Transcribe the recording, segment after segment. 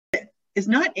is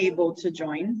not able to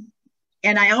join.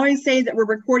 And I always say that we're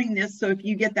recording this, so if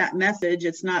you get that message,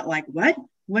 it's not like, what?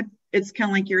 It's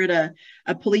kind of like you're at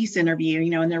a police interview,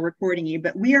 and they're recording you.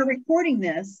 But we are recording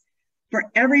this for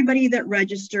everybody that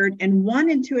registered and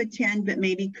wanted to attend but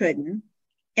maybe couldn't.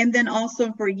 And then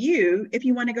also for you, if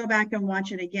you want to go back and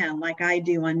watch it again, like I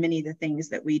do on many of the things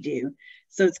that we do.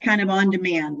 So it's kind of on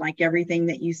demand, like everything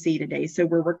that you see today. So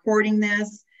we're recording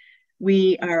this.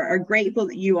 We are grateful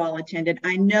that you all attended.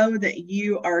 I know that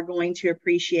you are going to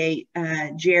appreciate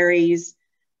Jerry's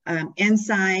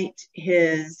insight,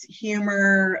 his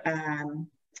humor,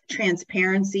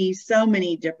 transparency, so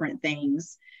many different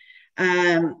things.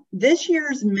 This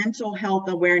year's Mental Health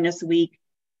Awareness Week,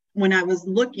 when I was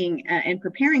looking at and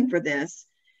preparing for this,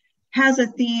 has a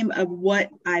theme of what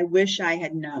I wish I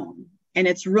had known. And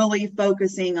it's really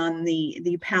focusing on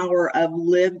the power of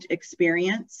lived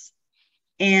experience.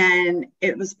 And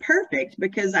it was perfect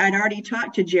because I'd already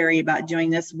talked to Jerry about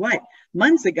doing this,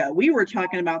 months ago. We were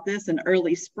talking about this in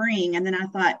early spring. And then I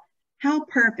thought, how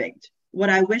perfect,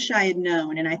 what I wish I had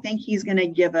known. And I think he's going to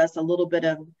give us a little bit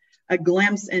of a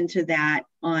glimpse into that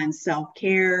on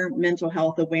self-care, mental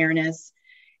health awareness,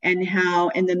 and how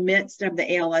in the midst of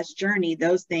the ALS journey,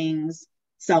 those things,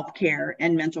 self-care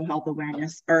and mental health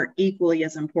awareness, are equally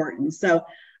as important. So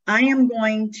I am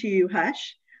going to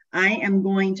hush. I am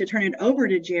going to turn it over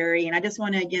to Jerry. And I just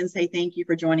want to again say thank you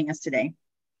for joining us today.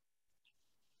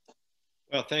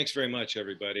 Well, thanks very much,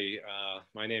 everybody.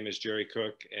 My name is Jerry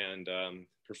Cook, and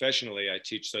professionally, I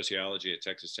teach sociology at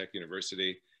Texas Tech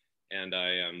University. And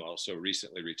I am also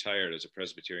recently retired as a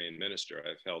Presbyterian minister.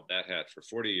 I've held that hat for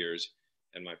 40 years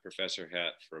and my professor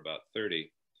hat for about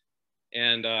 30.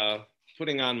 And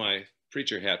putting on my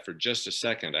preacher hat for just a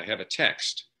second, I have a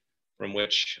text from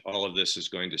which all of this is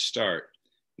going to start.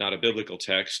 Not a biblical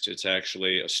text, it's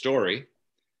actually a story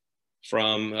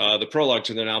from the prologue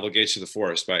to the novel Gates of the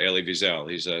Forest by Elie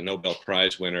Wiesel. He's a Nobel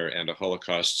Prize winner and a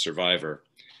Holocaust survivor.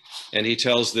 And he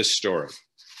tells this story.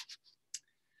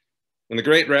 When the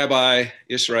great Rabbi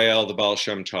Israel the Baal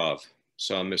Shem Tov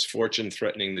saw misfortune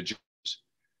threatening the Jews,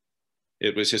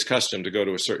 it was his custom to go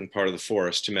to a certain part of the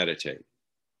forest to meditate.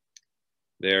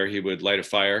 There he would light a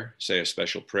fire, say a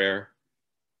special prayer,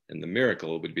 and the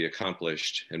miracle would be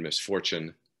accomplished and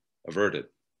misfortune averted.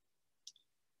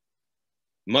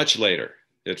 Much later,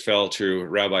 it fell to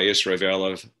Rabbi Israel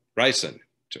of Ryson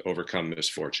to overcome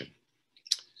misfortune.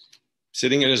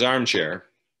 Sitting in his armchair,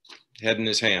 head in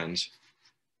his hands,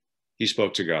 he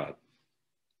spoke to God.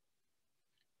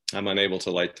 I'm unable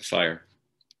to light the fire,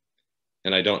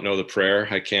 and I don't know the prayer.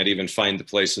 I can't even find the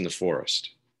place in the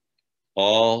forest.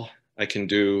 All I can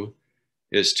do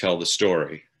is tell the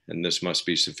story, and this must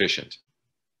be sufficient.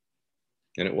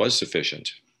 And it was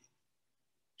sufficient.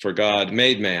 For God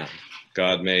made man,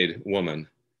 God made woman,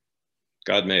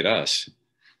 God made us,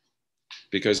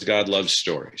 because God loves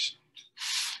stories.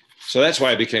 So that's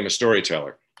why I became a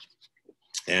storyteller.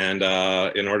 And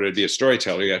in order to be a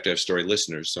storyteller, you have to have story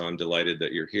listeners. So I'm delighted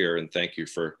that you're here, and thank you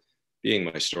for being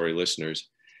my story listeners.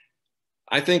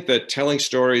 I think that telling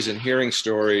stories and hearing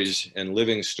stories and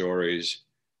living stories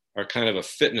are kind of a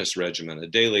fitness regimen, a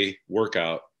daily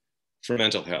workout for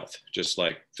mental health. Just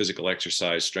like physical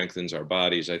exercise strengthens our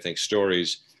bodies, I think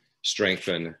stories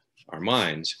strengthen our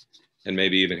minds and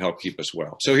maybe even help keep us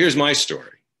well. So here's my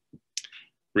story,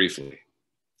 briefly.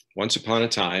 Once upon a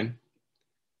time,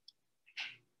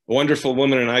 a wonderful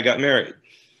woman and I got married.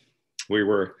 We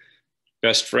were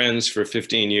best friends for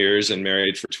 15 years and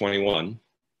married for 21.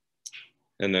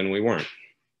 And then we weren't,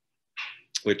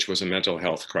 which was a mental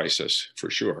health crisis for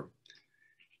sure.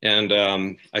 And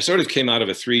I sort of came out of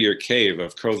a 3-year cave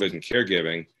of COVID and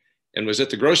caregiving and was at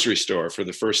the grocery store for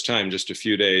the first time just a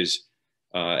few days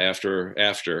after.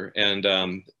 And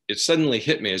it suddenly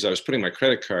hit me as I was putting my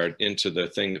credit card into the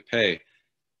thing to pay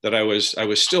that I was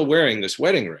still wearing this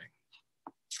wedding ring.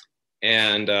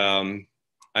 And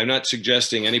I'm not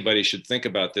suggesting anybody should think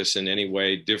about this in any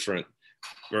way different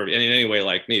or in any way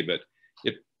like me, but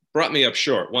it brought me up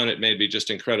short. One, it made me just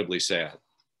incredibly sad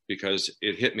because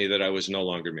it hit me that I was no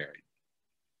longer married.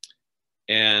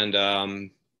 And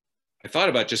I thought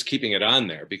about just keeping it on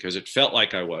there because it felt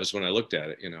like I was when I looked at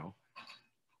it, you know.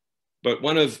 But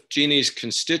one of Jeannie's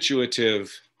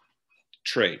constitutive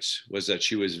traits was that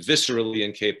she was viscerally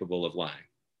incapable of lying.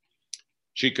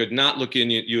 She could not look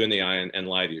you in the eye and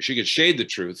lie to you. She could shade the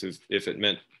truth if it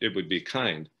meant it would be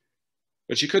kind,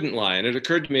 but she couldn't lie. And it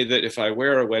occurred to me that if I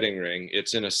wear a wedding ring,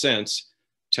 it's in a sense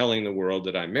telling the world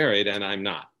that I'm married and I'm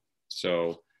not.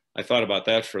 So I thought about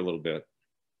that for a little bit.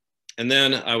 And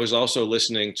then I was also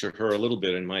listening to her a little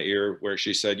bit in my ear where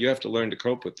she said, you have to learn to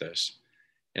cope with this.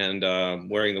 And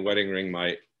wearing the wedding ring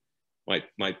might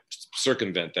might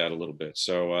circumvent that a little bit.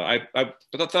 So I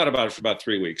thought about it for about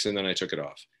 3 weeks, and then I took it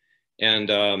off. And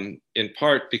in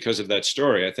part because of that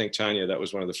story, I think, Tanya, that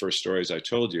was one of the first stories I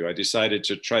told you. I decided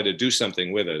to try to do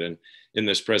something with it. And in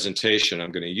this presentation,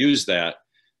 I'm going to use that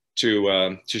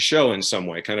to show in some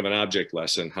way, kind of an object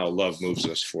lesson, how love moves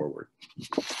us forward.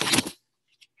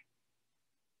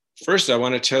 First, I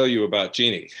want to tell you about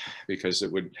Jeannie, because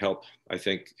it would help, I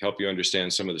think, help you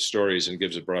understand some of the stories and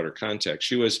gives a broader context.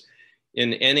 She was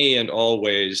in any and all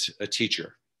ways a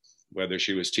teacher, whether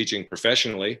she was teaching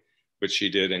professionally, which she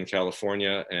did in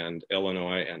California and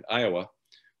Illinois and Iowa,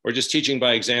 or just teaching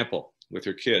by example with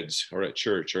her kids or at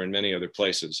church or in many other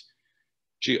places.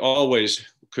 She always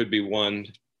could be one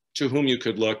to whom you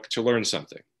could look to learn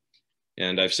something.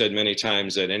 And I've said many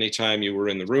times that anytime you were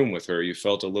in the room with her, you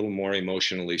felt a little more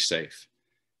emotionally safe.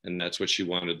 And that's what she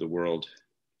wanted the world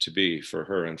to be for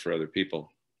her and for other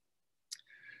people.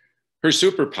 Her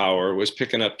superpower was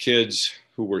picking up kids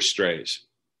who were strays,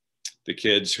 the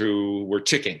kids who were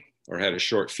ticking or had a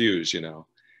short fuse, you know.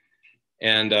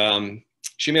 And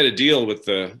she made a deal with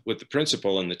the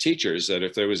principal and the teachers that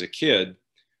if there was a kid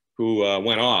who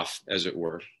went off, as it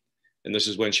were, and this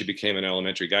is when she became an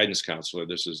elementary guidance counselor.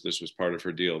 This was part of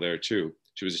her deal there too.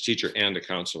 She was a teacher and a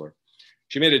counselor.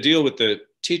 She made a deal with the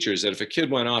teachers that if a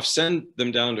kid went off, send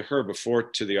them down to her before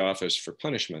to the office for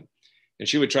punishment. And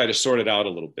she would try to sort it out a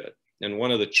little bit. And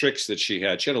one of the tricks that she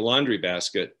had a laundry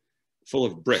basket full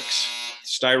of bricks,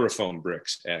 styrofoam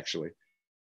bricks, actually,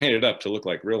 painted up to look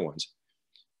like real ones.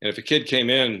 And if a kid came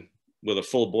in with a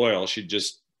full boil, she'd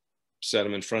just set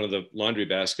them in front of the laundry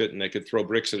basket and they could throw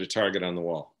bricks at a target on the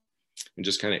wall and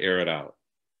just kind of air it out.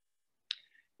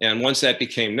 And once that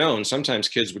became known, sometimes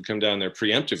kids would come down there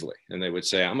preemptively and they would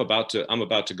say, I'm about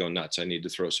to go nuts. I need to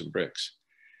throw some bricks.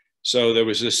 So there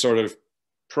was this sort of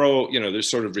this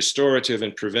sort of restorative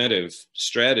and preventive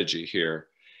strategy here.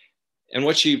 And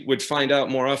what she would find out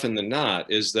more often than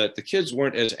not is that the kids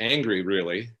weren't as angry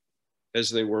really as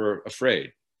they were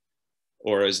afraid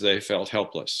or as they felt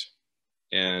helpless.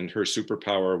 And her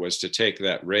superpower was to take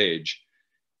that rage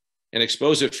and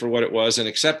expose it for what it was and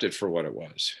accept it for what it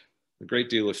was. A great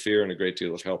deal of fear and a great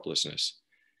deal of helplessness.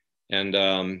 And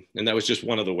that was just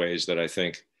one of the ways that I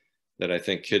think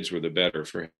kids were the better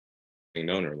for having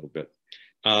known her a little bit.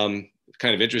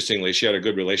 Kind of interestingly, she had a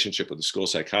good relationship with the school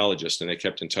psychologist and they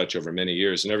kept in touch over many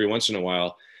years. And every once in a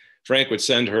while, Frank would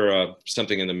send her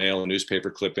something in the mail, a newspaper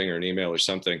clipping or an email or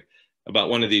something about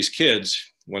one of these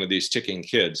kids, one of these ticking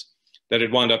kids that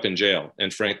had wound up in jail.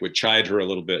 And Frank would chide her a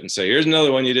little bit and say, here's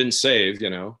another one you didn't save, you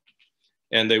know.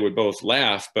 And they would both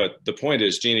laugh. But the point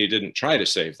is, Jeannie didn't try to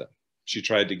save them. She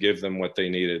tried to give them what they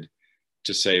needed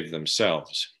to save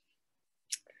themselves.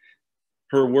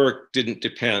 Her work didn't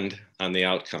depend on the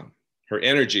outcome. Her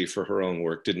energy for her own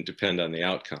work didn't depend on the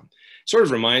outcome. It sort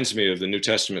of reminds me of the New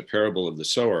Testament parable of the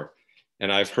sower.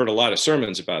 And I've heard a lot of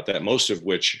sermons about that, most of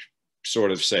which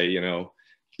sort of say, you know,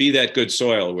 be that good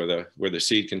soil where the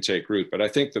seed can take root. But I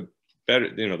think the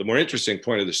more interesting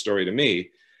point of the story to me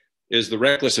is the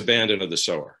reckless abandon of the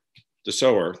sower. The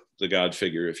sower, the God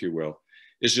figure, if you will,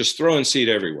 is just throwing seed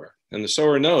everywhere. And the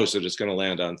sower knows that it's going to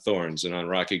land on thorns and on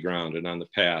rocky ground and on the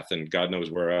path and God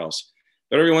knows where else.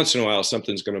 But every once in a while,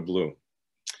 something's going to bloom.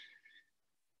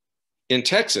 In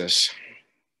Texas,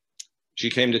 she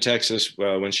came to Texas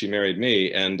when she married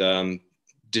me and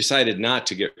decided not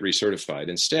to get recertified.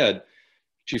 Instead,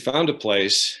 she found a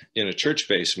place in a church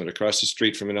basement across the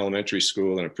street from an elementary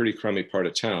school in a pretty crummy part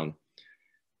of town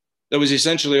that was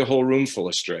essentially a whole room full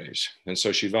of strays. And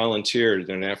so she volunteered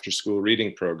in an after-school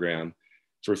reading program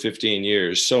for 15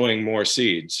 years, sowing more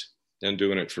seeds and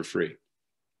doing it for free.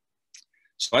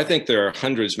 So I think there are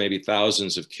hundreds, maybe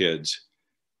thousands of kids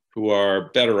who are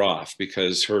better off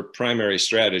because her primary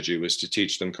strategy was to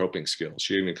teach them coping skills.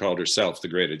 She even called herself the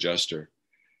great adjuster.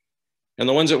 And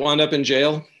the ones that wound up in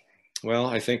jail, well,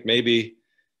 I think maybe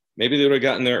they would have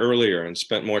gotten there earlier and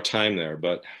spent more time there,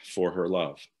 but for her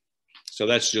love. So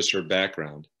that's just her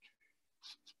background.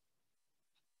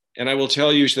 And I will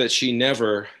tell you that she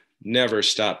never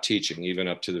stopped teaching, even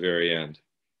up to the very end.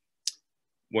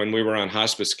 When we were on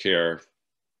hospice care,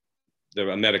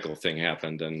 a medical thing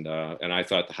happened, and I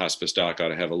thought the hospice doc ought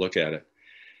to have a look at it.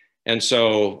 And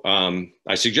so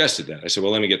I suggested that. I said,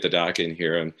 well, let me get the doc in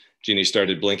here. And Jeannie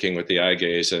started blinking with the eye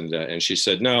gaze, and she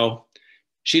said, no,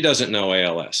 she doesn't know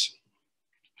ALS.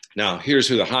 Now, here's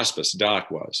who the hospice doc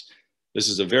was. This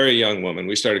is a very young woman.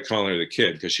 We started calling her the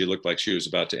kid because she looked like she was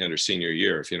about to enter senior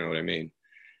year, if you know what I mean.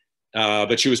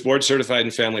 But she was board certified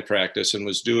in family practice and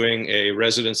was doing a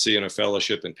residency and a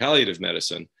fellowship in palliative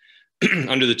medicine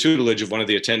under the tutelage of one of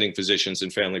the attending physicians in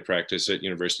family practice at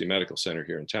University Medical Center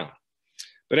here in town.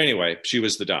 But anyway, she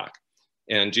was the doc.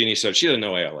 And Jeannie said she didn't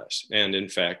know ALS. And in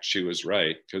fact, she was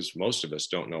right, because most of us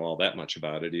don't know all that much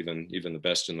about it. Even the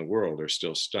best in the world are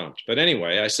still stumped. But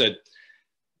anyway, I said,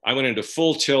 I went into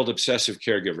full tilt obsessive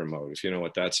caregiver mode, if you know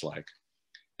what that's like.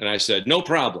 And I said, no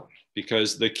problem,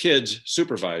 because the kid's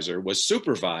supervisor was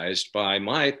supervised by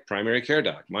my primary care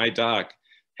doc. My doc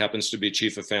happens to be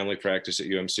chief of family practice at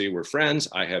UMC. We're friends.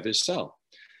 I have his cell.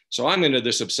 So I'm into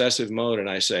this obsessive mode, and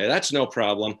I say, that's no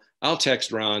problem. I'll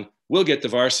text Ron. We'll get the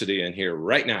varsity in here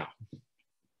right now.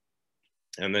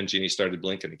 And then Jeannie started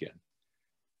blinking again.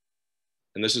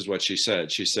 And this is what she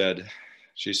said. She said,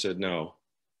 no,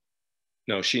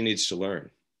 she needs to learn.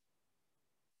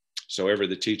 So ever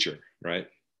the teacher, right?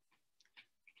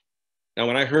 Now,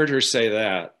 when I heard her say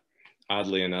that,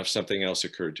 oddly enough, something else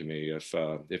occurred to me.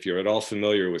 If you're at all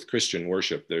familiar with Christian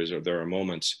worship, there are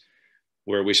moments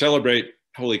where we celebrate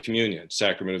Holy Communion,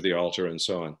 sacrament of the altar, and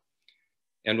so on.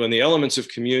 And when the elements of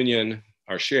communion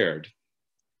are shared,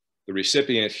 the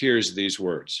recipient hears these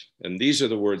words. And these are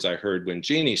the words I heard when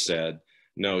Jeannie said,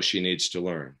 no, she needs to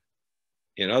learn.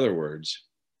 In other words,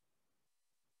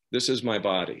 this is my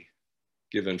body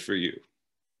given for you,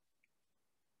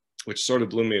 which sort of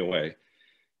blew me away,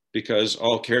 because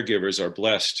all caregivers are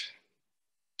blessed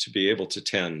to be able to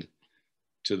tend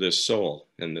to this soul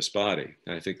and this body.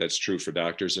 And I think that's true for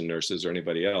doctors and nurses or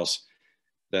anybody else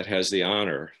that has the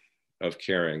honor of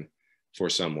caring for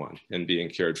someone and being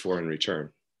cared for in return.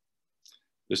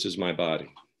 This is my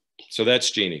body. So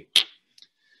that's Jeannie.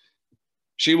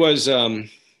 She was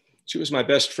my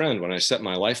best friend when I set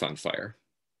my life on fire.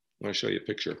 I want to show you a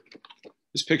picture.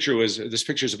 This picture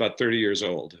is about 30 years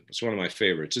old. It's one of my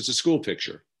favorites. It's a school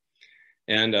picture.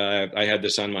 And I had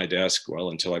this on my desk, well,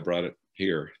 until I brought it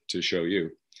here to show you.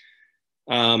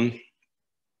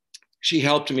 She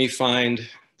helped me find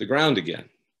the ground again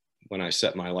when I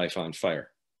set my life on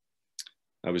fire.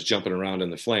 I was jumping around in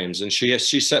the flames, and she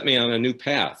set me on a new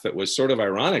path that was sort of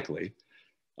ironically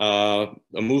a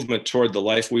movement toward the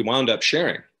life we wound up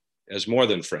sharing as more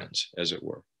than friends, as it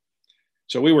were.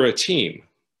 So we were a team,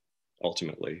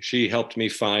 ultimately. She helped me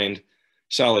find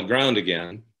solid ground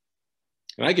again,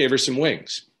 and I gave her some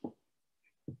wings.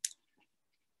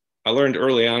 I learned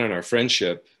early on in our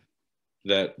friendship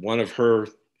that one of her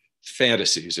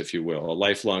fantasies, if you will, a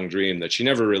lifelong dream that she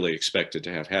never really expected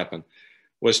to have happen,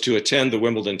 was to attend the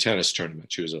Wimbledon tennis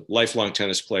tournament. She was a lifelong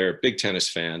tennis player, big tennis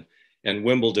fan, and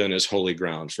Wimbledon is holy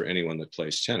ground for anyone that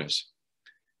plays tennis.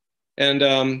 And,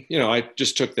 I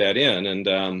just took that in,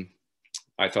 and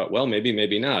I thought, well,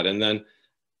 maybe not. And then,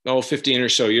 15 or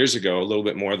so years ago, a little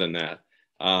bit more than that,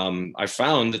 I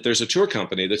found that there's a tour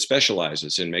company that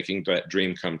specializes in making that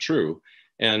dream come true.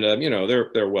 And,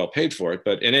 they're well paid for it,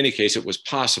 but in any case, it was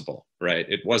possible, right?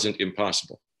 It wasn't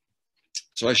impossible.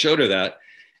 So I showed her that,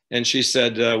 and she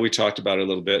said, we talked about it a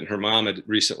little bit, and her mom had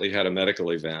recently had a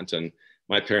medical event, and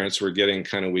my parents were getting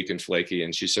kind of weak and flaky.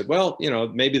 And she said, well,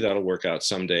 maybe that'll work out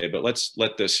someday, but let's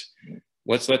let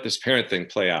this parent thing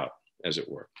play out, as it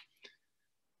were.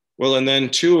 Well, and then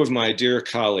two of my dear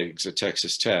colleagues at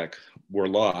Texas Tech were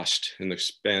lost in the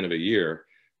span of a year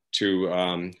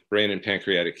to brain and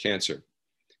pancreatic cancer.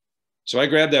 So I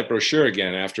grabbed that brochure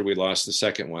again after we lost the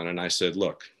second one, and I said,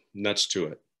 look, nuts to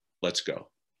it, let's go.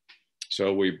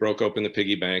 So we broke open the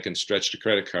piggy bank and stretched a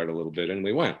credit card a little bit, and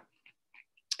we went.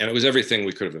 And it was everything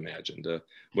we could have imagined.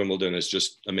 Wimbledon is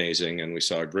just amazing, and we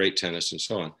saw great tennis and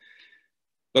so on.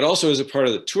 But also as a part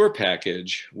of the tour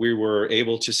package, we were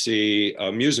able to see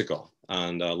a musical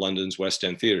on London's West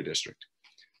End Theatre District.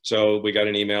 So we got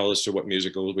an email as to what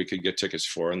musical we could get tickets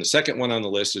for. And the second one on the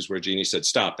list is where Jeannie said,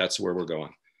 stop, that's where we're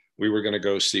going. We were going to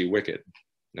go see Wicked.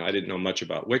 Now, I didn't know much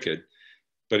about Wicked,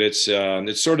 but it's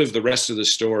sort of the rest of the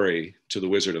story to The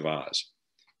Wizard of Oz.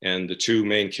 And the two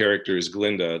main characters,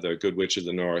 Glinda, the Good Witch of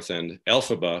the North, and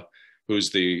Elphaba, who's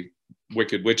the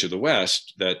Wicked Witch of the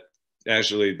West, that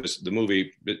actually the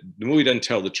movie doesn't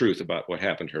tell the truth about what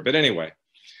happened to her. But anyway,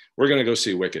 we're going to go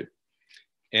see Wicked.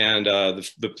 And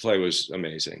the play was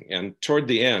amazing. And toward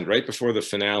the end, right before the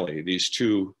finale, these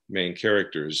two main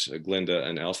characters, Glinda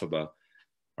and Elphaba,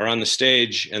 are on the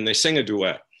stage, and they sing a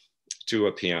duet to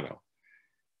a piano.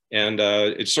 And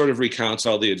it sort of recounts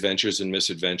all the adventures and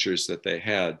misadventures that they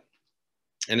had.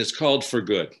 And it's called For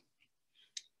Good.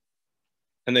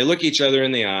 And they look each other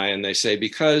in the eye and they say,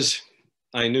 because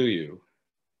I knew you,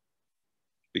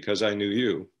 because I knew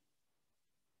you.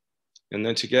 And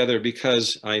then together,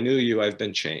 because I knew you, I've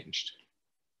been changed.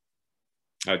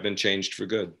 I've been changed for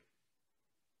good.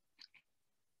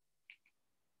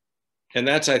 And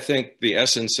that's, I think, the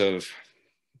essence of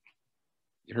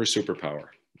her superpower.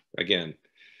 Again,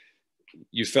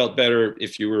 you felt better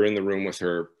if you were in the room with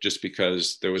her, just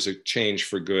because there was a change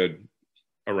for good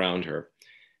around her.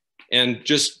 And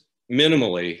just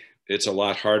minimally, it's a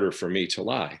lot harder for me to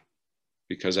lie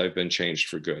because I've been changed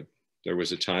for good. There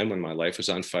was a time when my life was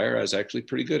on fire. I was actually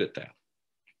pretty good at that,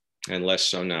 and less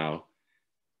so now,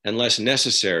 and less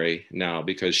necessary now,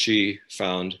 because she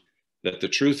found that the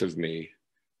truth of me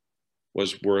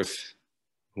was worth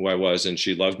who I was, and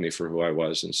she loved me for who I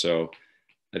was. And so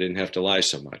I didn't have to lie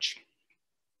so much.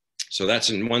 So that's,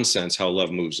 in one sense, how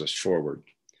love moves us forward.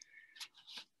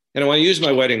 And I want to use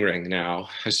my wedding ring now.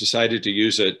 I've decided to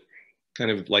use it kind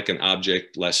of like an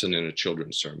object lesson in a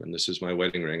children's sermon. This is my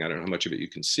wedding ring. I don't know how much of it you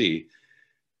can see,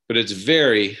 but it's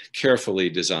very carefully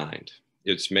designed.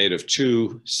 It's made of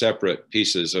two separate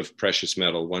pieces of precious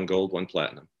metal, one gold, one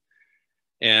platinum.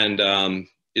 And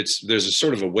there's a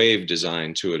sort of a wave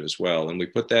design to it as well. And we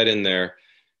put that in there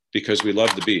because we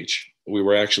love the beach. We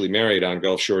were actually married on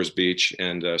Gulf Shores Beach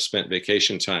and spent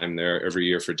vacation time there every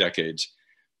year for decades.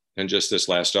 And just this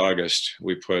last August,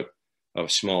 we put a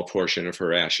small portion of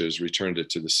her ashes, returned it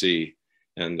to the sea,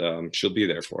 and she'll be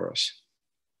there for us.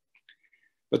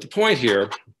 But the point here,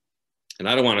 and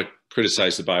I don't want to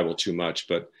criticize the Bible too much,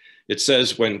 but it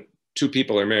says when two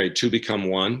people are married, two become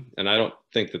one. And I don't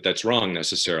think that that's wrong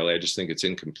necessarily. I just think it's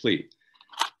incomplete.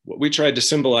 What we tried to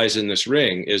symbolize in this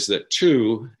ring is that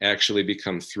two actually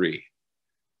become three.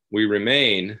 We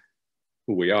remain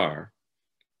who we are,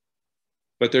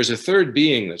 but there's a third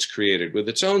being that's created with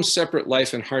its own separate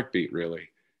life and heartbeat, really,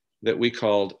 that we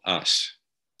called us.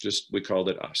 We called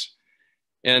it us.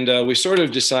 And we sort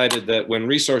of decided that when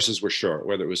resources were short,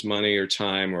 whether it was money or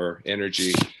time or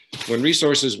energy, when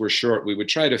resources were short, we would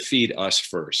try to feed us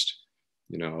first,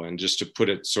 you know. And just to put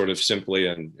it sort of simply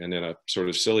and in a sort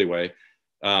of silly way,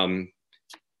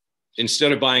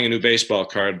 instead of buying a new baseball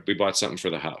card, we bought something for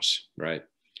the house, right?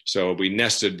 So we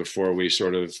nested before we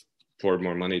sort of poured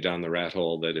more money down the rat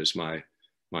hole that is my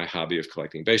hobby of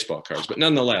collecting baseball cards. But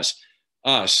nonetheless,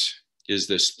 us is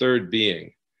this third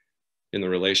being in the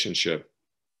relationship.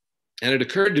 And it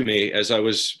occurred to me as I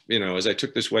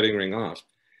took this wedding ring off,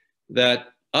 that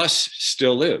us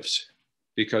still lives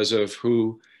because of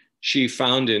who she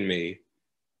found in me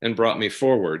and brought me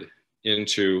forward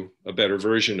into a better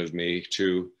version of me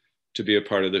to be a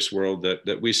part of this world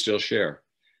that we still share.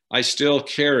 I still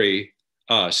carry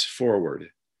us forward,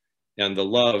 and the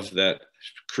love that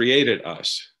created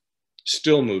us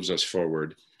still moves us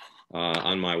forward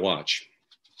on my watch.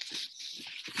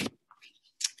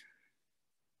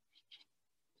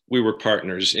 We were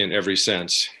partners in every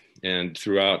sense, and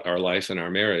throughout our life and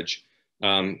our marriage,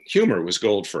 humor was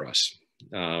gold for us.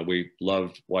 We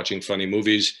loved watching funny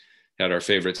movies, had our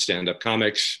favorite stand-up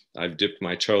comics. I've dipped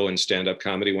my toe in stand-up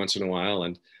comedy once in a while,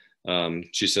 and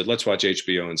she said, let's watch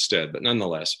HBO instead. But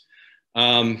nonetheless,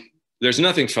 there's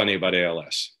nothing funny about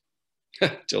ALS,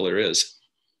 till there is.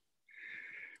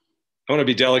 I want to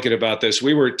be delicate about this.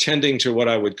 We were tending to what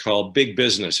I would call big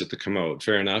business at the Commode,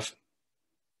 fair enough.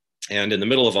 And in the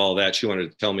middle of all that, she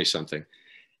wanted to tell me something.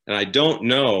 And I don't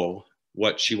know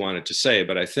what she wanted to say,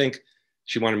 but I think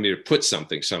she wanted me to put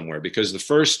something somewhere, because the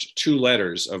first two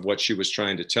letters of what she was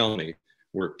trying to tell me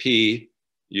were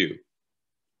P-U,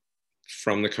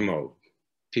 from the Commode,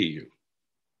 P-U.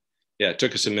 Yeah, it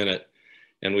took us a minute,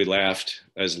 and we laughed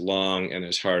as long and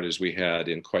as hard as we had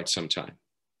in quite some time.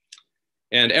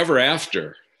 And ever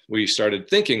after, we started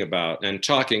thinking about and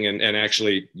talking and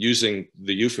actually using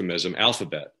the euphemism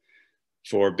alphabet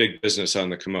for big business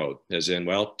on the Commode, as in,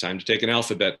 well, time to take an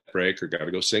alphabet break, or got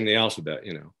to go sing the alphabet,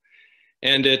 you know.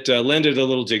 And it lended a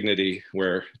little dignity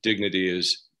where dignity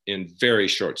is in very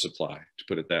short supply, to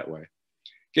put it that way.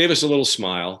 Gave us a little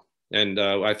smile, and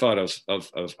I thought of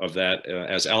that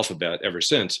as alphabet ever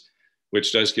since,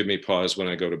 which does give me pause when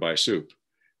I go to buy soup.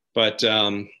 But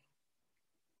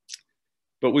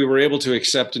we were able to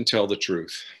accept and tell the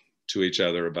truth to each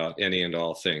other about any and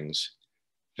all things,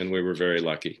 and we were very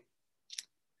lucky.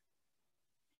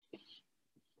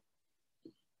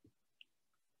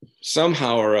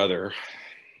 Somehow or other,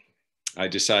 I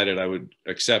decided I would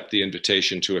accept the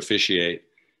invitation to officiate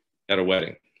at a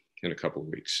wedding in a couple of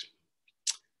weeks.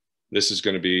 This is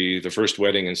going to be the first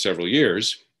wedding in several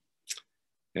years,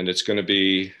 and it's going to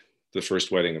be the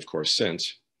first wedding, of course,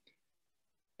 since.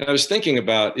 And I was thinking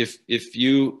about if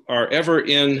you are ever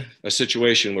in a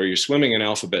situation where you're swimming in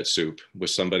alphabet soup with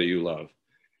somebody you love,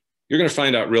 you're going to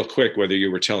find out real quick whether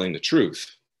you were telling the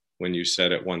truth when you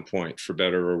said at one point, for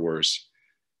better or worse,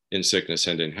 in sickness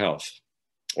and in health,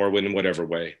 or when in whatever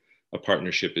way a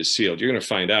partnership is sealed. You're going to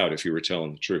find out if you were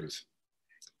telling the truth.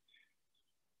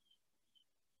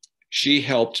 She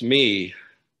helped me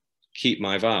keep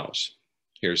my vows.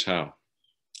 Here's how.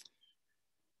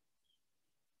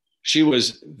 she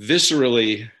was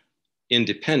viscerally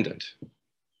independent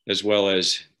as well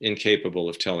as incapable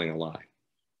of telling a lie.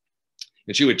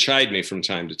 And she would chide me from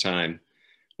time to time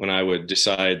when I would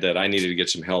decide that I needed to get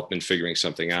some help in figuring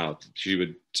something out. She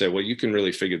would say, well, you can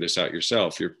really figure this out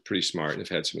yourself. You're pretty smart and have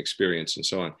had some experience and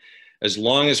so on. As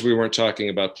long as we weren't talking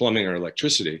about plumbing or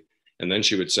electricity. And then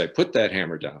she would say, put that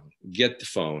hammer down, get the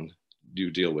phone, you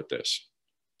deal with this.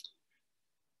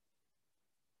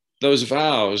 Those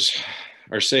vows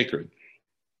are sacred.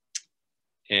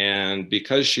 And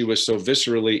because she was so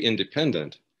viscerally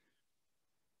independent,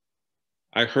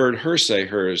 I heard her say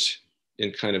hers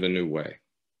in kind of a new way.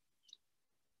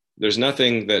 There's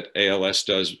nothing that ALS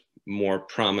does more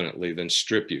prominently than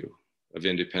strip you of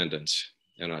independence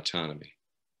and autonomy.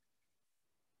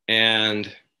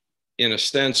 And in a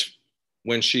sense,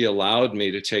 when she allowed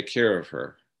me to take care of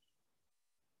her,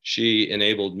 she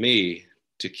enabled me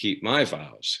to keep my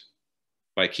vows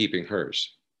by keeping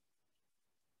hers.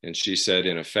 And she said,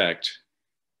 in effect,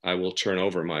 I will turn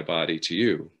over my body to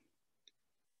you.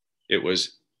 It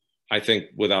was, I think,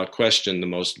 without question, the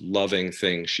most loving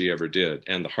thing she ever did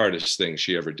and the hardest thing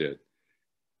she ever did.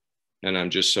 And I'm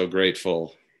just so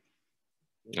grateful.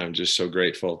 I'm just so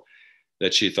grateful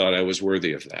that she thought I was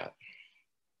worthy of that.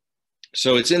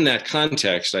 So it's in that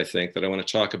context, I think, that I want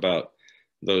to talk about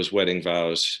those wedding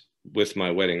vows with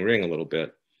my wedding ring a little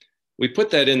bit. We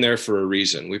put that in there for a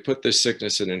reason. We put the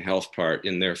sickness and in health part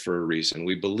in there for a reason.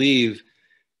 We believe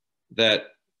that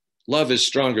love is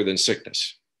stronger than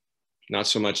sickness. Not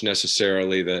so much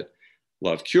necessarily that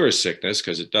love cures sickness,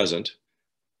 because it doesn't,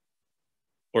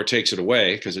 or takes it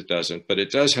away, because it doesn't, but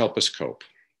it does help us cope.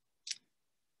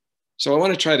 So I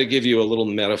want to try to give you a little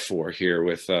metaphor here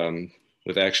with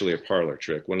actually a parlor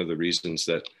trick. One of the reasons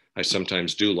that I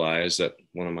sometimes do lie is that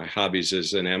one of my hobbies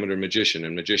is an amateur magician,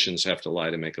 and magicians have to lie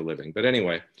to make a living. But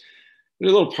anyway, do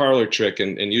a little parlor trick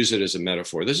and use it as a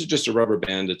metaphor. This is just a rubber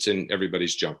band that's in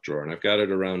everybody's junk drawer, and I've got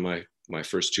it around my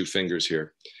first two fingers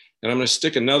here. And I'm going to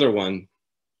stick another one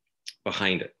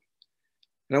behind it.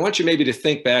 And I want you maybe to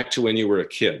think back to when you were a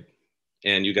kid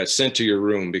and you got sent to your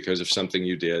room because of something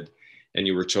you did, and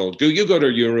you were told, you go to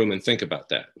your room and think about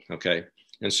that, okay?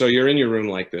 And so you're in your room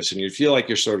like this, and you feel like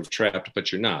you're sort of trapped,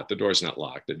 but you're not. The door's not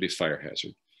locked. It'd be a fire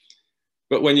hazard.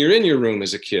 But when you're in your room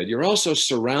as a kid, you're also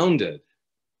surrounded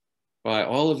by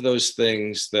all of those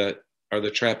things that are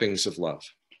the trappings of love.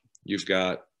 You've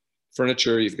got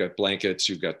furniture, you've got blankets,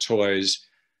 you've got toys,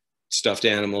 stuffed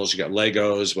animals, you got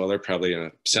Legos. Well, they're probably in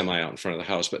a semi out in front of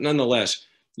the house, but nonetheless,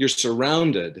 you're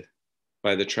surrounded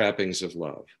by the trappings of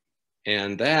love.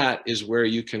 And that is where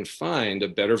you can find a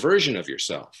better version of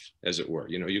yourself, as it were.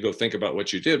 You know, you go think about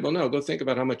what you did. Well, no, go think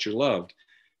about how much you're loved,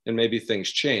 and maybe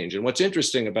things change. And what's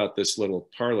interesting about this little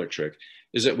parlor trick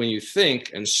is that when you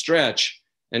think and stretch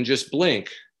and just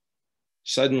blink,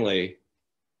 suddenly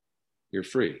you're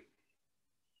free.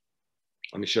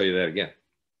 Let me show you that again.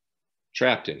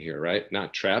 Trapped in here, right?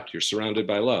 Not trapped, you're surrounded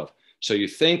by love. So you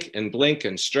think and blink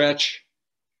and stretch,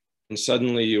 and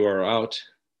suddenly you are out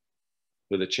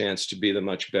with a chance to be the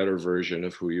much better version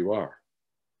of who you are.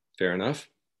 Fair enough?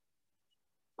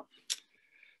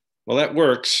 Well, that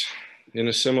works in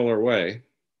a similar way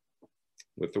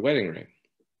with the wedding ring.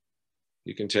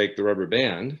 You can take the rubber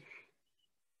band.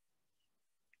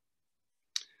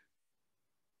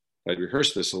 If I'd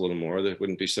rehearsed this a little more, there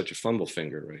wouldn't be such a fumble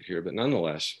finger right here, but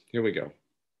nonetheless, here we go.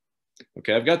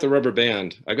 Okay, I've got the rubber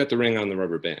band. I've got the ring on the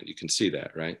rubber band. You can see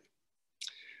that, right?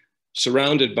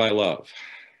 Surrounded by love.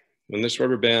 When this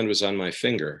rubber band was on my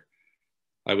finger,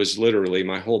 I was literally,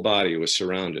 my whole body was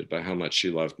surrounded by how much she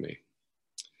loved me.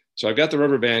 So I've got the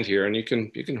rubber band here, and you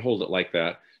can hold it like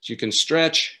that. So you can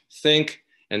stretch, think,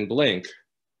 and blink,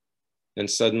 and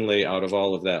suddenly out of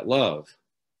all of that love,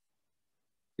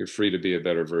 you're free to be a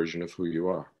better version of who you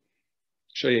are.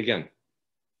 I'll show you again.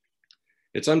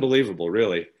 It's unbelievable,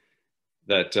 really,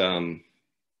 that,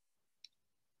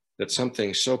 that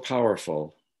something so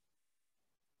powerful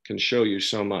can show you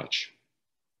so much.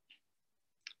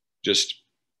 Just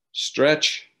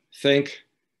stretch, think,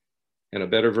 and a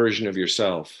better version of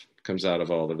yourself comes out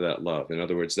of all of that love. In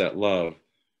other words, that love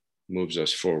moves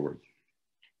us forward.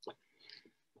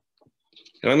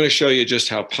 And I'm going to show you just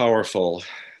how powerful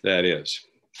that is.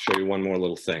 Show you one more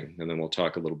little thing, and then we'll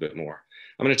talk a little bit more.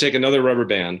 I'm going to take another rubber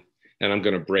band, and I'm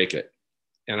going to break it.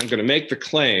 And I'm going to make the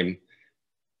claim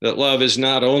that love is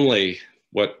not only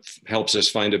what helps us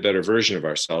find a better version of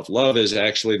ourselves. Love is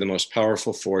actually the most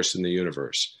powerful force in the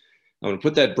universe. I'm going to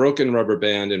put that broken rubber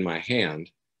band in my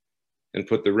hand and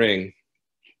put the ring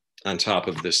on top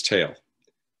of this tail.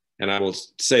 And I will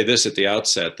say this at the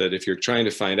outset, that if you're trying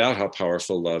to find out how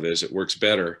powerful love is, it works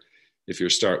better if you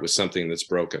start with something that's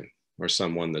broken, or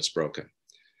someone that's broken.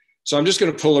 So I'm just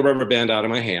going to pull a rubber band out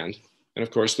of my hand. And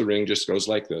of course, the ring just goes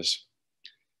like this.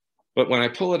 But when I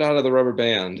pull it out of the rubber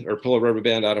band, or pull a rubber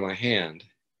band out of my hand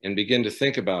and begin to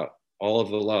think about all of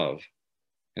the love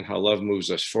and how love moves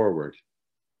us forward,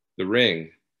 the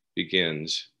ring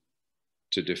begins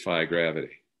to defy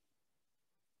gravity.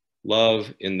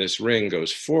 Love in this ring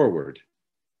goes forward,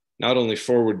 not only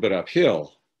forward, but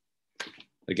uphill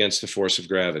against the force of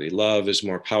gravity. Love is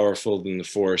more powerful than the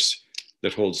force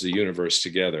that holds the universe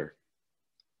together,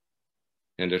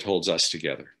 and it holds us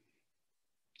together.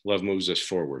 Love moves us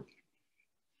forward.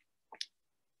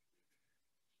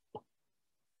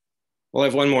 Well, I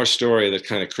have one more story that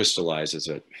kind of crystallizes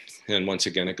it. And once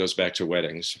again, it goes back to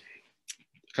weddings.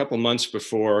 A couple months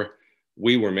before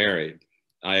we were married,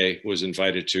 I was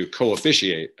invited to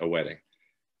co-officiate a wedding.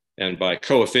 And by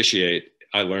co-officiate,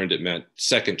 I learned it meant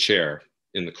second chair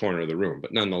in the corner of the room,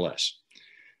 but nonetheless.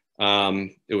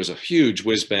 It was a huge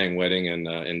whiz-bang wedding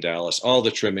in Dallas. All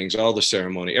the trimmings, all the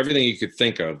ceremony, everything you could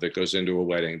think of that goes into a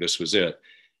wedding, this was it.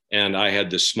 And I had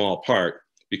this small part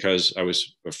because I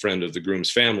was a friend of the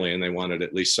groom's family and they wanted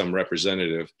at least some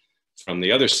representative from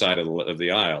the other side of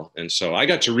the aisle. And so I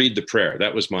got to read the prayer.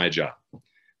 That was my job.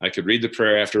 I could read the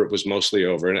prayer after it was mostly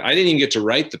over. And I didn't even get to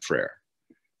write the prayer,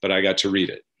 but I got to read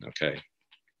it, okay?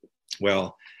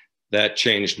 Well, that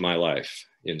changed my life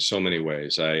in so many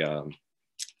ways. I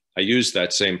used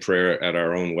that same prayer at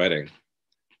our own wedding.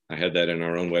 I had that in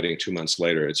our own wedding 2 months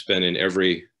later. It's been in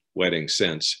every wedding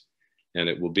since, and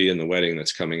it will be in the wedding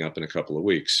that's coming up in a couple of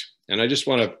weeks. And I just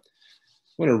want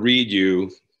to read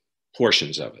you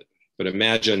portions of it. But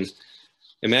imagine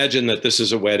that this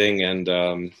is a wedding and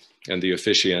the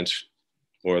officiant,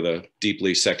 or the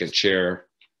deeply second chair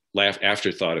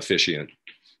afterthought officiant,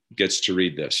 gets to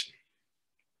read this.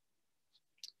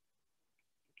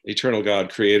 Eternal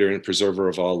God, creator and preserver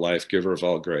of all life, giver of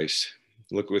all grace,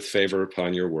 look with favor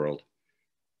upon your world,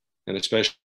 and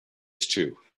especially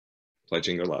too,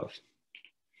 pledging their love.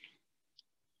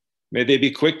 May they be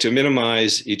quick to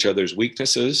minimize each other's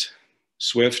weaknesses,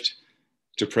 swift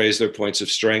to praise their points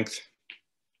of strength,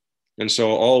 and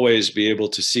so always be able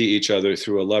to see each other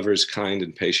through a lover's kind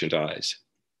and patient eyes.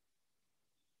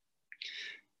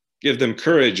 Give them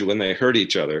courage when they hurt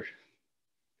each other.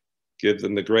 Give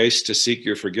them the grace to seek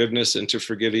your forgiveness and to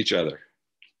forgive each other.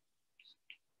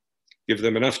 Give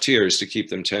them enough tears to keep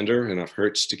them tender, enough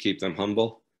hurts to keep them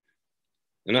humble,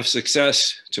 enough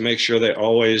success to make sure they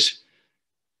always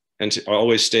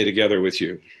stay together with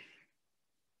you.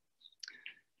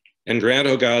 And grant,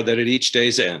 O God, that at each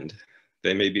day's end,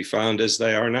 they may be found as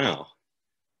they are now,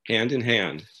 hand in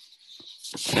hand,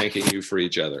 thanking you for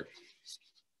each other.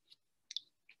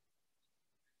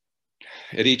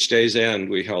 At each day's end,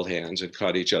 we held hands and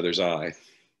caught each other's eye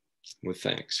with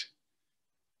thanks.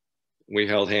 We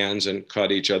held hands and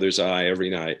caught each other's eye every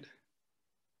night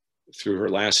through her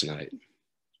last night.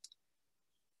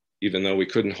 Even though we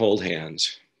couldn't hold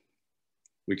hands,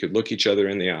 we could look each other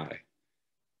in the eye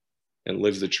and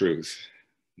live the truth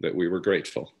that we were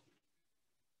grateful.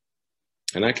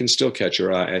 And I can still catch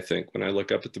her eye, I think, when I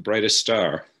look up at the brightest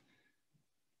star.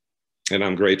 And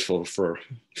I'm grateful for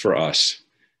us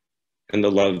and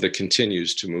the love that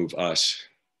continues to move us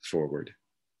forward.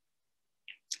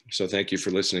 So thank you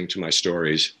for listening to my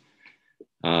stories.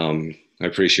 I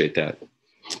appreciate that.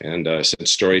 And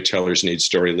since storytellers need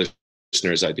story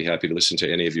listeners, I'd be happy to listen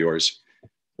to any of yours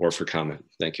or for comment.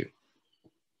 Thank you.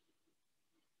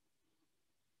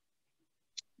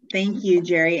 Thank you,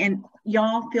 Jerry. And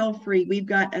y'all feel free. We've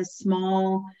got a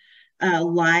small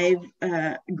live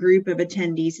group of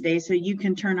attendees today, so you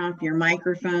can turn off your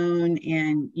microphone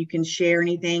and you can share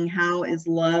anything. How is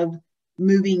love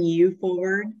moving you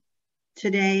forward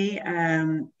today?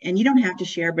 And you don't have to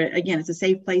share, but again, it's a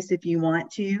safe place if you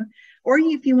want to. Or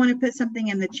if you want to put something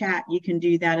in the chat, you can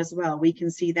do that as well. We can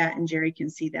see that and Jerry can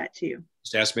see that too.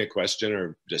 Just ask me a question,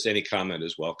 or just any comment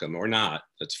is welcome, or not,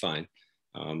 that's fine.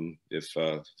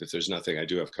 If there's nothing, I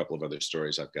do have a couple of other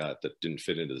stories I've got that didn't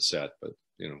fit into the set, but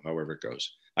however it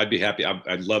goes. I'd be happy.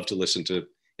 I'd love to listen to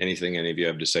anything any of you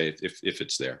have to say if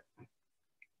it's there.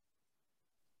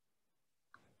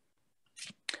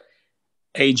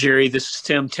 Hey, Jerry, this is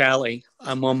Tim Talley.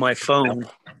 I'm on my phone,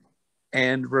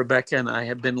 and Rebecca and I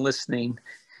have been listening,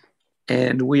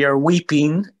 and we are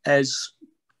weeping as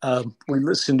we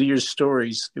listen to your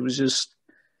stories. It was just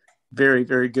very,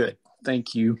 very good.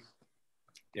 Thank you.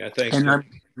 Yeah, thanks.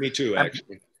 Me too,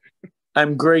 actually.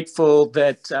 I'm grateful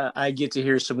that I get to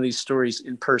hear some of these stories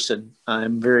in person.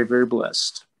 I'm very, very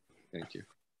blessed. Thank you.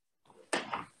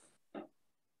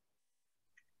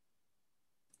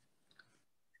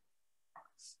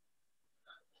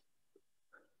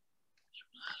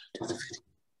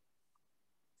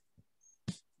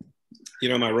 You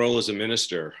know, my role as a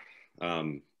minister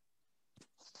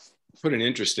put an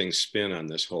interesting spin on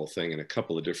this whole thing in a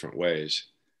couple of different ways.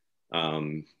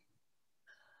 People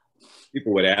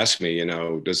would ask me, you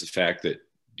know, does the fact that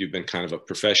you've been kind of a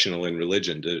professional in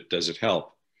religion, does it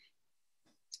help?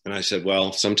 And I said,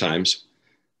 well, sometimes,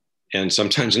 and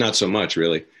sometimes not so much,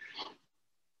 really.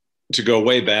 To go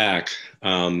way back,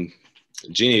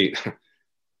 Jeannie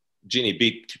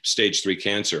beat stage 3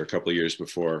 cancer a couple of years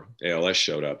before ALS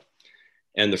showed up.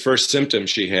 And the first symptom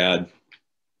she had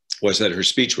was that her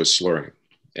speech was slurring.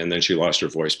 And then she lost her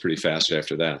voice pretty fast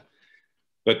after that.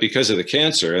 But because of the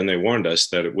cancer, and they warned us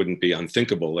that it wouldn't be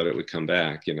unthinkable that it would come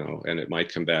back, you know, and it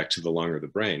might come back to the lung or the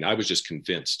brain. I was just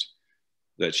convinced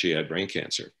that she had brain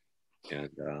cancer.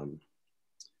 And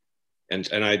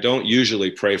I don't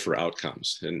usually pray for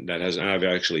outcomes. And I've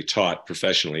actually taught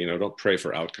professionally, you know, don't pray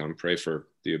for outcome, pray for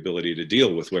the ability to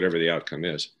deal with whatever the outcome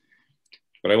is.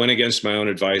 But I went against my own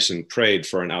advice and prayed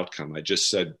for an outcome. I just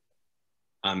said,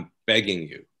 I'm begging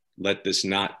you, let this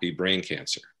not be brain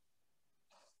cancer.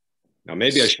 Now,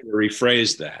 maybe I should have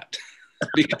rephrased that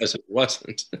because it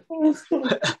wasn't.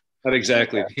 Not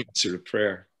exactly the answer to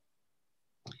prayer.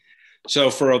 So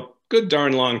for a good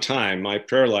darn long time, my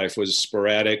prayer life was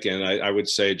sporadic and I would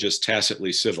say just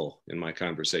tacitly civil in my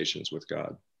conversations with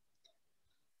God.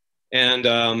 And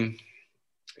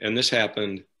this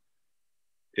happened,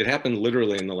 it happened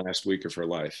literally in the last week of her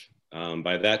life.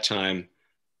 By that time,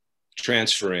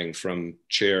 transferring from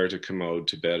chair to commode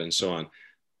to bed and so on,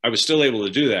 I was still able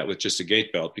to do that with just a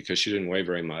gait belt because she didn't weigh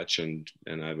very much, and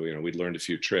we'd learned a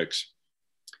few tricks.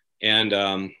 And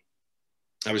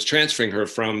I was transferring her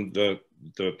from the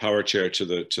power chair to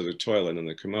the toilet and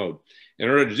the commode. In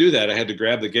order to do that, I had to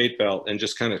grab the gait belt and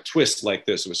just kind of twist like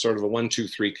this. It was sort of a 1, 2,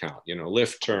 3 count, you know,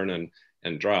 lift, turn,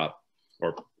 and drop,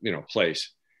 or, you know,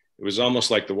 place. It was almost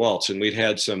like the waltz. And we'd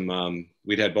had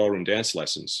ballroom dance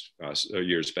lessons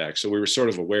years back. So we were sort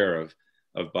of aware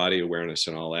of body awareness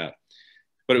and all that.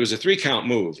 But it was a 3 count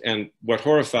move. And what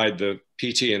horrified the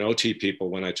PT and OT people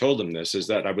when I told them this is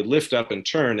that I would lift up and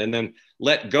turn and then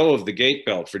let go of the gait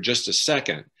belt for just a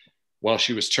second while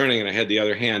she was turning and I had the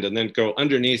other hand, and then go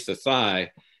underneath the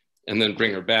thigh and then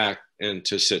bring her back and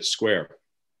to sit square.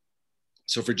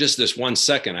 So for just this 1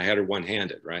 second, I had her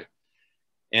one-handed, right?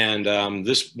 And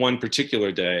this one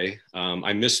particular day,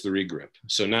 I missed the regrip.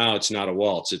 So now it's not a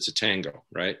waltz, it's a tango,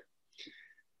 right?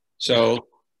 So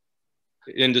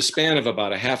in the span of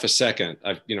about a half a second,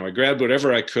 I grabbed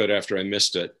whatever I could after I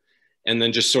missed it, and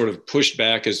then just sort of pushed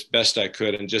back as best I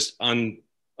could and just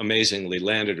amazingly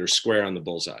landed her square on the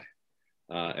bullseye.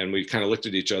 And we kind of looked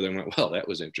at each other and went, well, that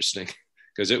was interesting,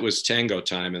 because it was tango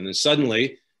time. And then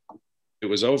suddenly it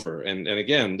was over. And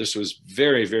again, this was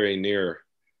very, very near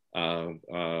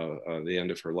the end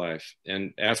of her life.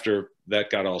 And after that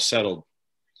got all settled,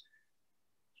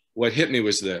 what hit me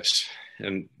was this,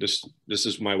 and this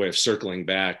is my way of circling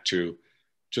back to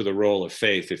the role of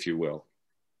faith, if you will.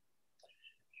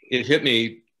 It hit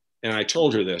me, and I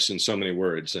told her this in so many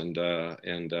words, and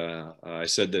I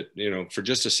said that, you know, for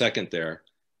just a second there,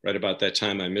 right about that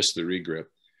time I missed the regrip,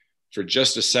 for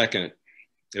just a second,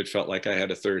 it felt like I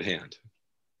had a third hand.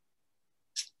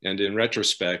 And in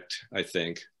retrospect, I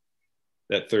think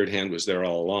that third hand was there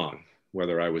all along,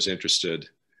 whether I was interested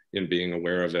in being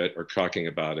aware of it or talking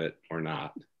about it or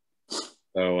not.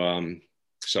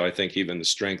 So I think even the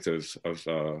strength of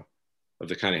the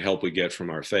kind of help we get from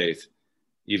our faith,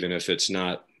 even if it's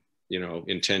not, you know,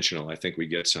 intentional, I think we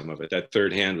get some of it. That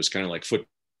third hand was kind of like foot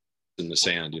in the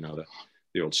sand, you know,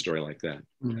 the old story like that.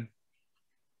 Mm-hmm.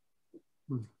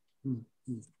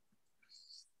 Mm-hmm.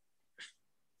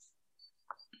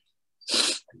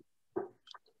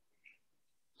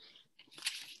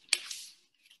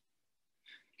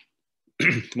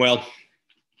 Well,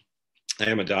 I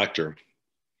am a doctor.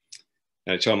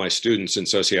 And I tell my students in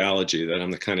sociology that I'm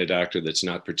the kind of doctor that's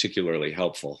not particularly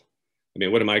helpful. I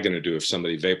mean, what am I going to do if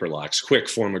somebody vapor locks? Quick,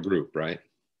 form a group, right?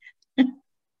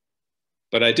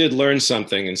 But I did learn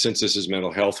something, and since this is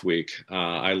Mental Health Week,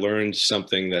 I learned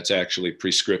something that's actually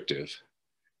prescriptive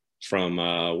from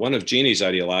one of Jeannie's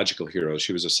ideological heroes.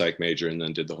 She was a psych major and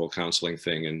then did the whole counseling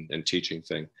thing and teaching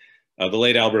thing. The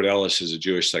late Albert Ellis is a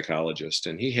Jewish psychologist,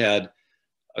 and he had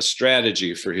a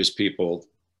strategy for his people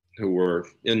who were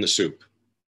in the soup,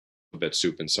 alphabet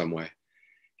soup in some way.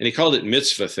 And he called it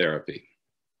mitzvah therapy.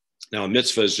 Now, a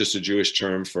mitzvah is just a Jewish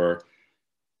term for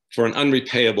an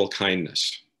unrepayable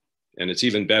kindness. And it's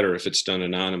even better if it's done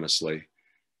anonymously.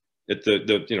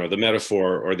 The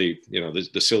metaphor or the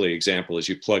silly example is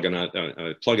you plug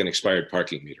an expired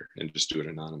parking meter and just do it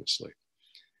anonymously.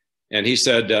 And he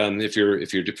said, if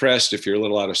you're depressed, if you're a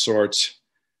little out of sorts,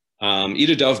 eat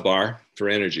a Dove bar for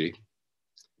energy,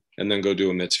 and then go do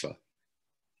a mitzvah.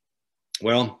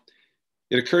 Well,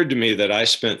 it occurred to me that I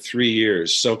spent 3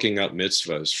 years soaking up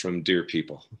mitzvahs from dear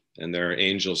people, and there are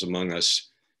angels among us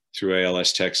through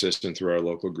ALS Texas and through our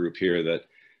local group here that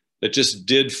just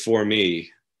did for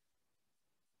me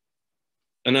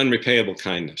an unrepayable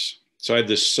kindness. So I had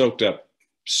this soaked up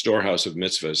storehouse of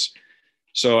mitzvahs.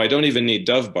 So I don't even need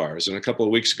Dove bars. And a couple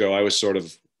of weeks ago, I was sort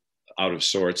of out of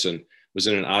sorts and was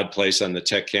in an odd place on the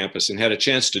tech campus and had a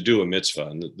chance to do a mitzvah.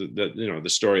 And the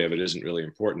story of it isn't really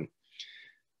important.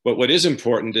 But what is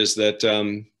important is that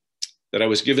I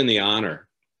was given the honor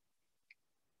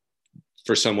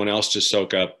for someone else to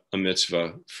soak up a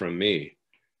mitzvah from me.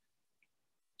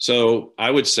 So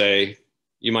I would say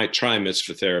you might try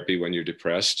mitzvah therapy when you're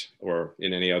depressed or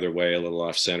in any other way, a little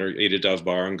off center. Eat a Dove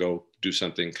bar and go do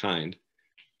something kind.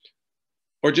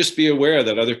 Or just be aware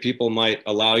that other people might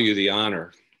allow you the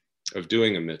honor of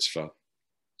doing a mitzvah.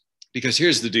 Because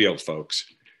here's the deal, folks.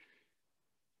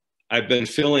 I've been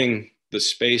filling the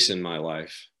space in my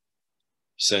life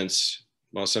since,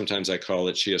 well, sometimes I call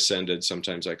it she ascended,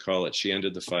 sometimes I call it she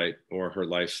ended the fight, or her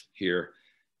life here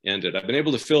ended. I've been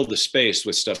able to fill the space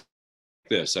with stuff like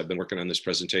this. I've been working on this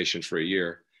presentation for a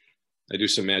year. I do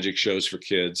some magic shows for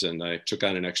kids, and I took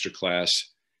on an extra class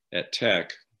at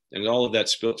Tech. And all of that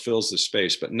fills the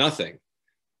space, but nothing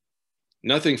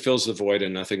fills the void,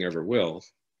 and nothing ever will,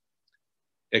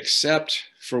 except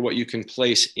for what you can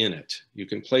place in it. You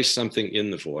can place something in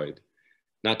the void,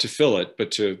 not to fill it,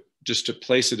 but just to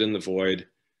place it in the void.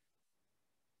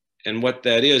 And what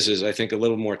that is I think a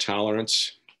little more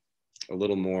tolerance, a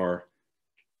little more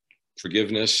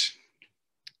forgiveness,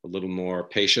 a little more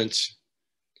patience.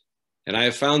 And I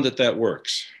have found that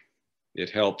works. It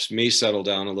helps me settle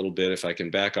down a little bit if I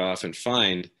can back off and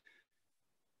find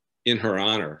in her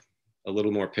honor a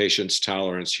little more patience,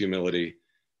 tolerance, humility,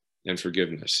 and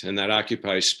forgiveness. And that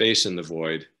occupies space in the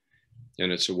void. And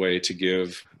it's a way to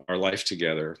give our life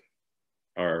together,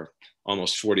 our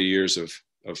almost 40 years of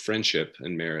friendship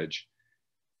and marriage,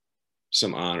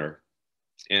 some honor.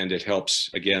 And it helps,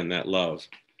 again, that love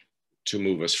to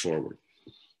move us forward.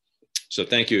 So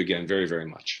thank you again very, very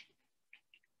much.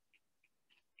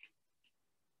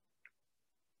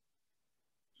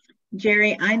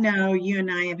 Jerry, I know you and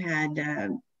I have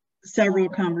had several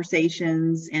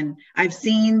conversations, and I've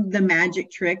seen the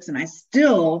magic tricks, and I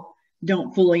still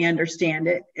don't fully understand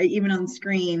it, even on the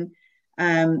screen.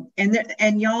 And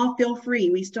y'all feel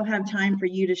free. We still have time for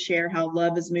you to share how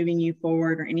love is moving you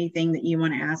forward or anything that you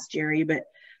want to ask Jerry. But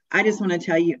I just want to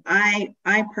tell you,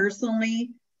 I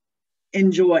personally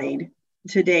enjoyed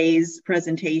today's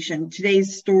presentation,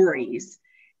 today's stories.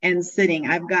 And sitting,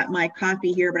 I've got my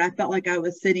coffee here, but I felt like I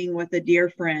was sitting with a dear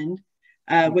friend,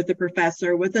 with a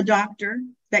professor, with a doctor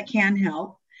that can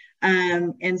help.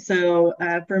 And so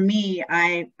for me,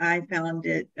 I found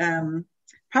it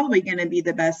probably going to be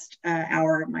the best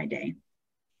hour of my day.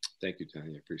 Thank you,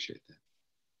 Tanya. I appreciate that.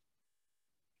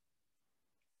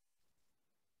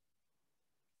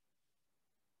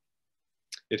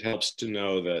 It helps to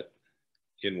know that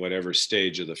in whatever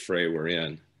stage of the fray we're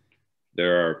in,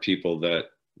 there are people that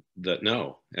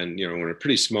know. And, we're a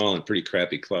pretty small and pretty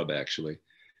crappy club, actually.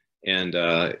 And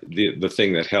the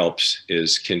thing that helps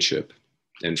is kinship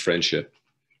and friendship,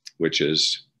 which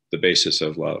is the basis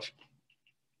of love.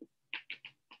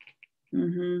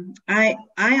 Mm-hmm. I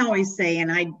always say,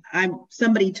 and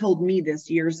somebody told me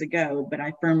this years ago, but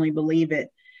I firmly believe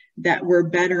it, that we're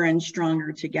better and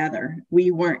stronger together. We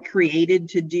weren't created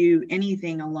to do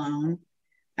anything alone.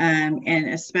 And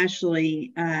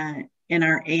especially in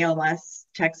our ALS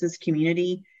Texas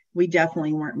community, we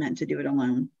definitely weren't meant to do it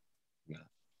alone. No,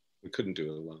 we couldn't do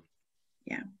it alone.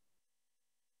 Yeah.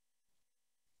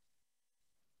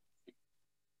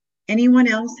 Anyone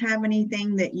else have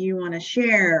anything that you want to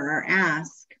share or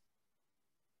ask?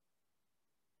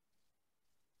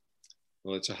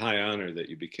 Well, it's a high honor that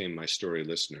you became my story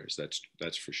listeners.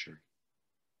 That's for sure.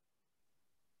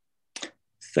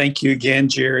 Thank you again,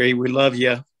 Jerry. We love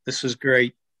you. This was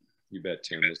great. You bet,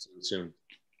 Tim. We'll see you soon.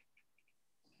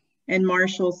 And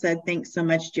Marshall said, thanks so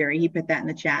much, Jerry. He put that in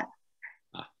the chat.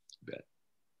 You bet.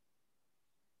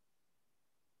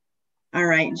 All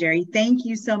right, Jerry. Thank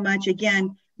you so much.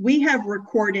 Again, we have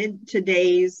recorded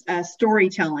today's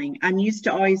storytelling. I'm used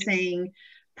to always saying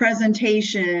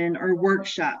presentation or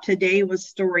workshop. Today was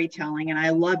storytelling, and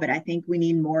I love it. I think we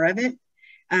need more of it.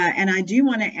 And I do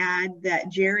want to add that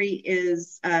Jerry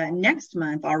is next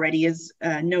month already is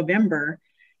November,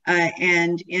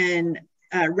 and in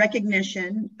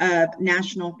recognition of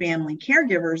National Family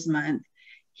Caregivers Month,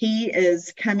 he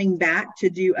is coming back to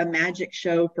do a magic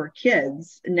show for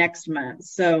kids next month.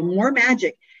 So more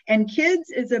magic. And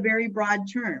kids is a very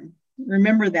broad term.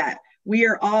 Remember that. We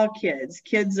are all kids.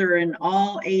 Kids are in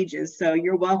all ages. So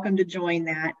you're welcome to join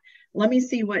that. Let me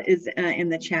see what is in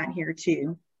the chat here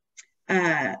too.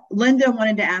 Linda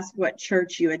wanted to ask what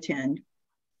church you attend.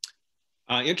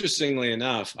 Interestingly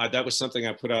enough, that was something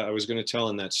I put out. I was going to tell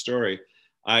in that story.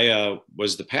 I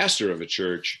was the pastor of a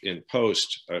church in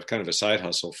Post, kind of a side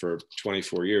hustle for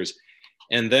 24 years.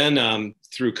 And then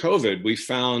through COVID, we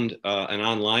found an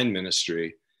online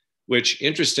ministry, which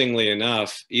interestingly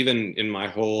enough, even in my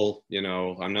whole,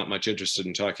 I'm not much interested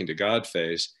in talking to God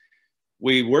phase,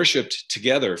 we worshiped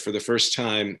together for the first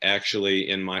time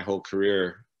actually in my whole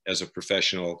career as a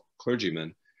professional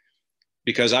clergyman,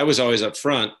 because I was always up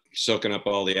front soaking up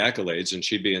all the accolades and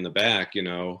she'd be in the back,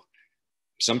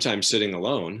 sometimes sitting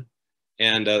alone.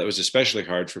 And it was especially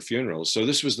hard for funerals. So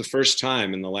this was the first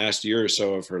time in the last year or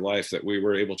so of her life that we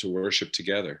were able to worship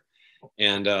together.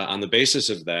 And on the basis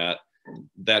of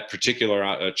that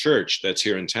particular church that's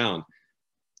here in town,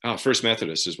 First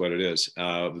Methodist is what it is.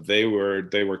 They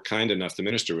were kind enough, the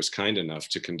minister was kind enough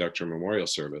to conduct her memorial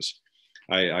service.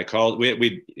 I called,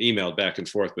 we emailed back and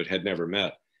forth, but had never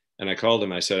met. And I called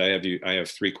him, I said, I have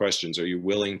 3 questions. Are you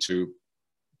willing to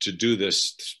do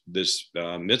this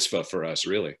mitzvah for us,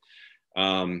 really?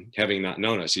 Having not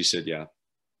known us, he said, yeah.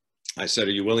 I said,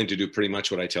 are you willing to do pretty much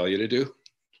what I tell you to do?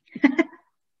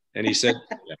 And he said,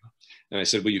 yeah. And I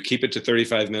said, will you keep it to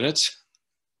 35 minutes?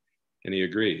 And he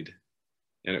agreed.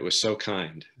 And it was so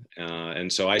kind.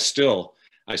 And so I still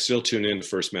tune in to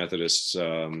First Methodist's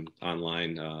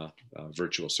online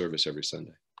virtual service every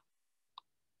Sunday.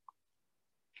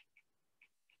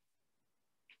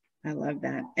 I love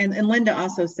that. And Linda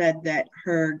also said that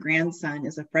her grandson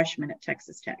is a freshman at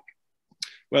Texas Tech.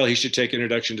 Well, he should take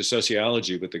Introduction to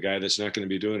Sociology with the guy that's not going to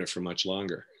be doing it for much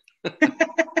longer.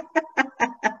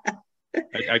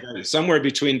 I got it. Somewhere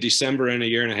between December and a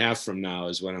year and a half from now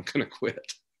is when I'm going to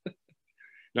quit.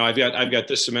 No, I've got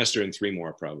this semester and 3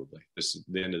 more probably.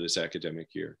 The end of this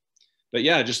academic year. But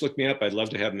yeah, just look me up. I'd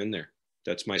love to have him in there.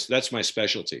 That's my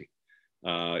specialty,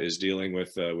 is dealing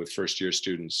with first year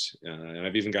students, and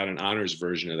I've even got an honors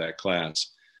version of that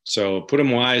class. So put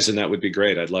him wise, and that would be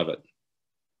great. I'd love it.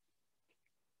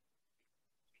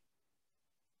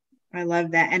 I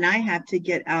love that. And I have to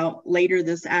get out later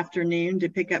this afternoon to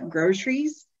pick up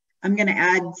groceries. I'm going to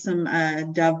add some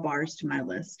Dove bars to my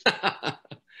list.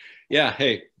 Yeah.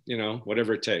 Hey,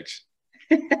 whatever it takes.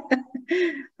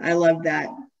 I love that.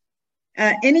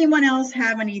 Anyone else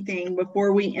have anything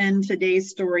before we end today's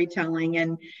storytelling?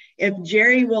 And if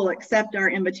Jerry will accept our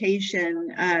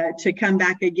invitation to come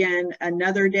back again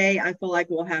another day, I feel like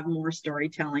we'll have more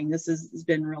storytelling. This has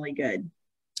been really good.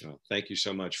 Oh, thank you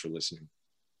so much for listening.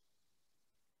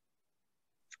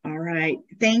 All right.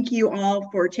 Thank you all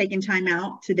for taking time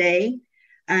out today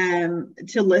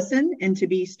to listen and to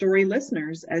be story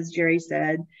listeners, as Jerry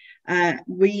said.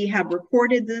 We have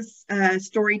recorded this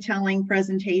storytelling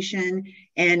presentation,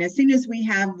 and as soon as we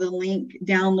have the link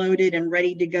downloaded and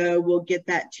ready to go, we'll get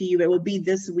that to you. It will be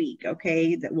this week,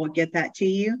 okay, that we'll get that to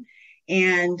you.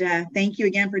 And thank you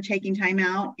again for taking time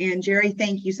out. And Jerry,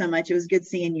 thank you so much. It was good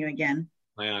seeing you again.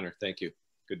 My honor. Thank you.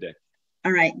 Good day.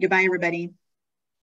 All right. Goodbye, everybody.